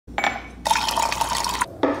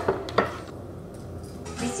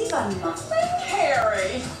You've done nothing.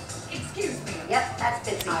 Carrie, excuse me. Yep, that's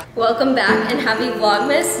busy. Welcome back and happy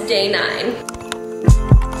Vlogmas Day 9.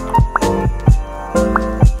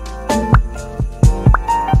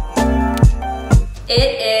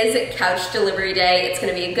 It is couch delivery day. It's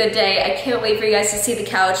gonna be a good day. I can't wait for you guys to see the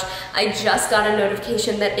couch. I just got a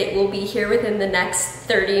notification that it will be here within the next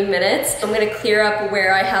 30 minutes. I'm gonna clear up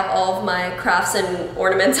where I have all of my crafts and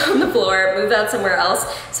ornaments on the floor, move out somewhere else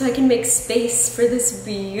so I can make space for this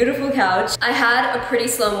beautiful couch. I had a pretty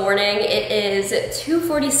slow morning. It is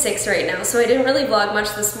 2:46 right now, so I didn't really vlog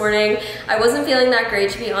much this morning. I wasn't feeling that great,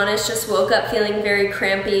 to be honest. Just woke up feeling very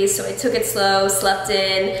crampy, so I took it slow, slept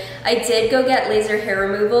in. I did go get laser hair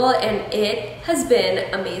removal and it has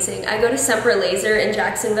been amazing. I go to Semper Laser in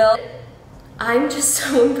Jacksonville. I'm just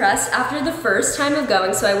so impressed. After the first time of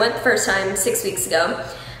going, so I went the first time 6 weeks ago,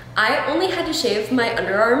 I only had to shave my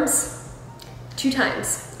underarms 2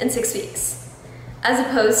 times in 6 weeks, as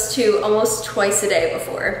opposed to almost twice a day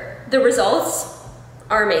before. The results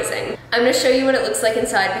are amazing. I'm gonna show you what it looks like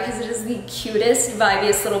inside because it is the cutest,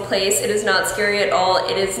 vibiest little place. It is not scary at all.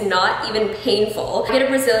 It is not even painful. I get a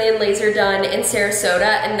Brazilian laser done in Sarasota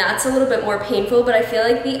and that's a little bit more painful, but I feel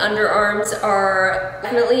like the underarms are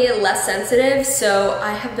definitely less sensitive, so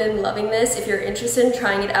I have been loving this. If you're interested in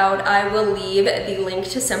trying it out, I will leave the link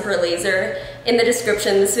to Semper Laser in the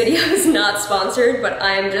description. This video is not sponsored, but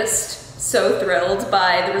I'm just so thrilled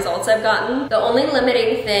by the results I've gotten. The only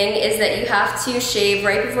limiting thing is that you have to shave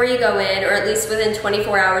right before you go in, or at least within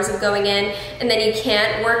 24 hours of going in, and then you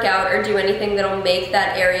can't work out or do anything that'll make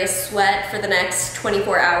that area sweat for the next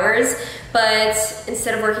 24 hours. But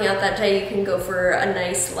instead of working out that day, you can go for a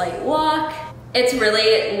nice light walk. It's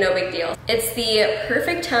really no big deal. It's the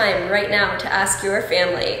perfect time right now to ask your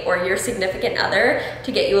family or your significant other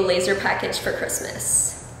to get you a laser package for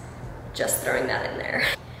Christmas. Just throwing that in there.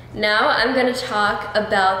 Now I'm gonna talk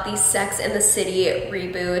about the Sex and the City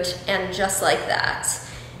reboot and Just Like That.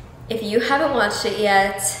 If you haven't watched it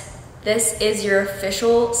yet, this is your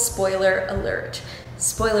official spoiler alert.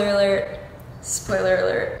 Spoiler alert, spoiler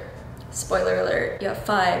alert, spoiler alert. You have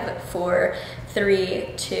 5, 4, 3,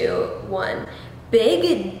 2, 1.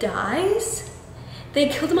 Big dies? They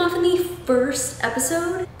killed him off in the first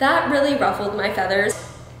episode? That really ruffled my feathers.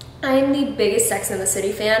 I am the biggest Sex and the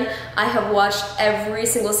City fan. I have watched every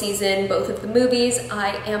single season, both of the movies.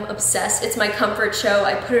 I am obsessed. It's my comfort show.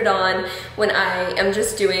 I put it on when I am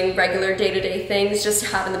just doing regular day-to-day things just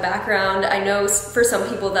to have in the background. I know for some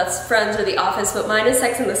people that's Friends or The Office, but mine is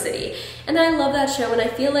Sex and the City. And I love that show and I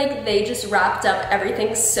feel like they just wrapped up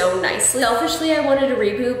everything so nicely. Selfishly, I wanted a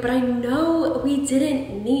reboot, but I know we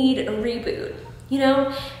didn't need a reboot, you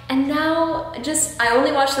know? And now I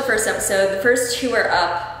only watched the first episode. The first 2 are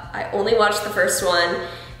up. I only watched the first one,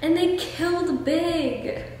 and they killed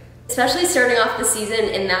Big. Especially starting off the season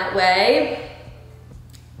in that way,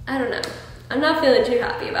 I don't know. I'm not feeling too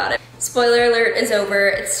happy about it. Spoiler alert is over.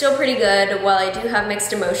 It's still pretty good. While I do have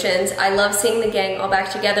mixed emotions, I love seeing the gang all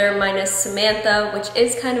back together, minus Samantha, which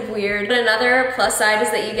is kind of weird. But another plus side is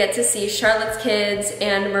that you get to see Charlotte's kids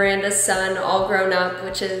and Miranda's son all grown up,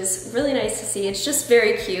 which is really nice to see. It's just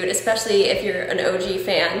very cute, especially if you're an OG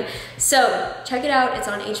fan. So check it out. It's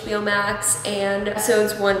on HBO Max, and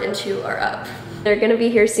episodes 1 and 2 are up. They're gonna be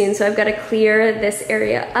here soon, so I've got to clear this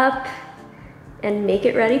area up and make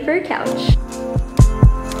it ready for a couch.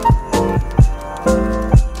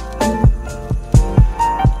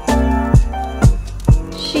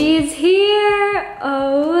 She's here!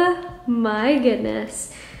 Oh my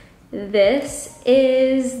goodness. This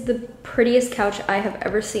is the prettiest couch I have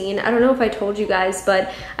ever seen. I don't know if I told you guys,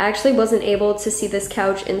 but I actually wasn't able to see this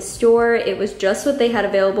couch in store. It was just what they had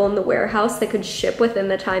available in the warehouse that could ship within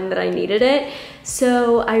the time that I needed it.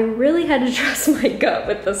 So I really had to trust my gut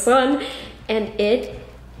with this one, and it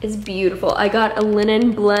is beautiful. I got a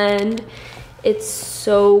linen blend. It's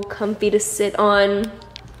so comfy to sit on.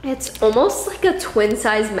 It's almost like a twin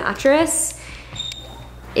size mattress.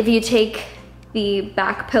 If you take the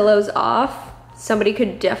back pillows off, somebody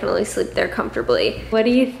could definitely sleep there comfortably. What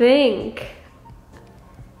do you think?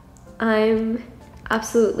 I'm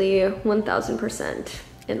absolutely 1000%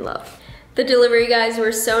 in love. The delivery guys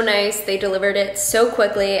were so nice. They delivered it so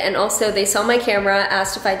quickly, and also they saw my camera,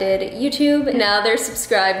 asked if I did YouTube. Now they're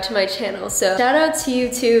subscribed to my channel. So shout out to you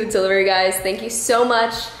too, delivery guys. Thank you so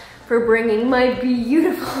much for bringing my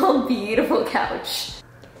beautiful, beautiful couch.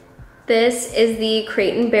 This is the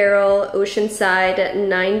Crate & Barrel Oceanside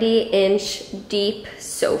 90-inch deep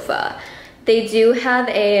sofa. They do have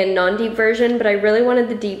a non-deep version, but I really wanted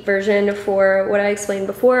the deep version for what I explained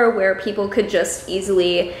before, where people could just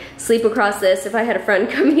easily sleep across this. If I had a friend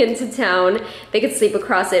coming into town, they could sleep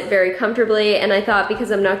across it very comfortably. And I thought,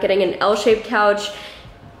 because I'm not getting an L-shaped couch,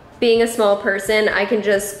 being a small person, I can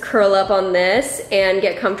just curl up on this and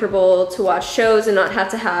get comfortable to watch shows and not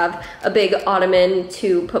have to have a big ottoman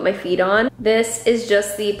to put my feet on. This is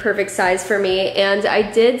just the perfect size for me, and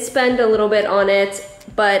I did spend a little bit on it,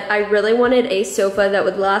 but I really wanted a sofa that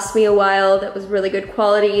would last me a while, that was really good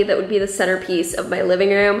quality, that would be the centerpiece of my living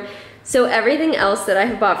room. So everything else that I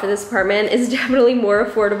have bought for this apartment is definitely more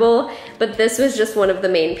affordable, but this was just one of the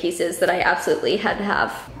main pieces that I absolutely had to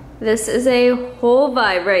have. This is a whole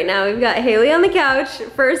vibe right now. We've got Haley on the couch,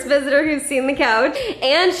 first visitor who's seen the couch,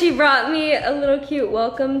 and she brought me a little cute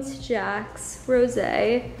welcome to Jack's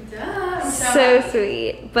rosé. So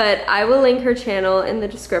sweet. But I will link her channel in the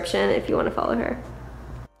description if you want to follow her.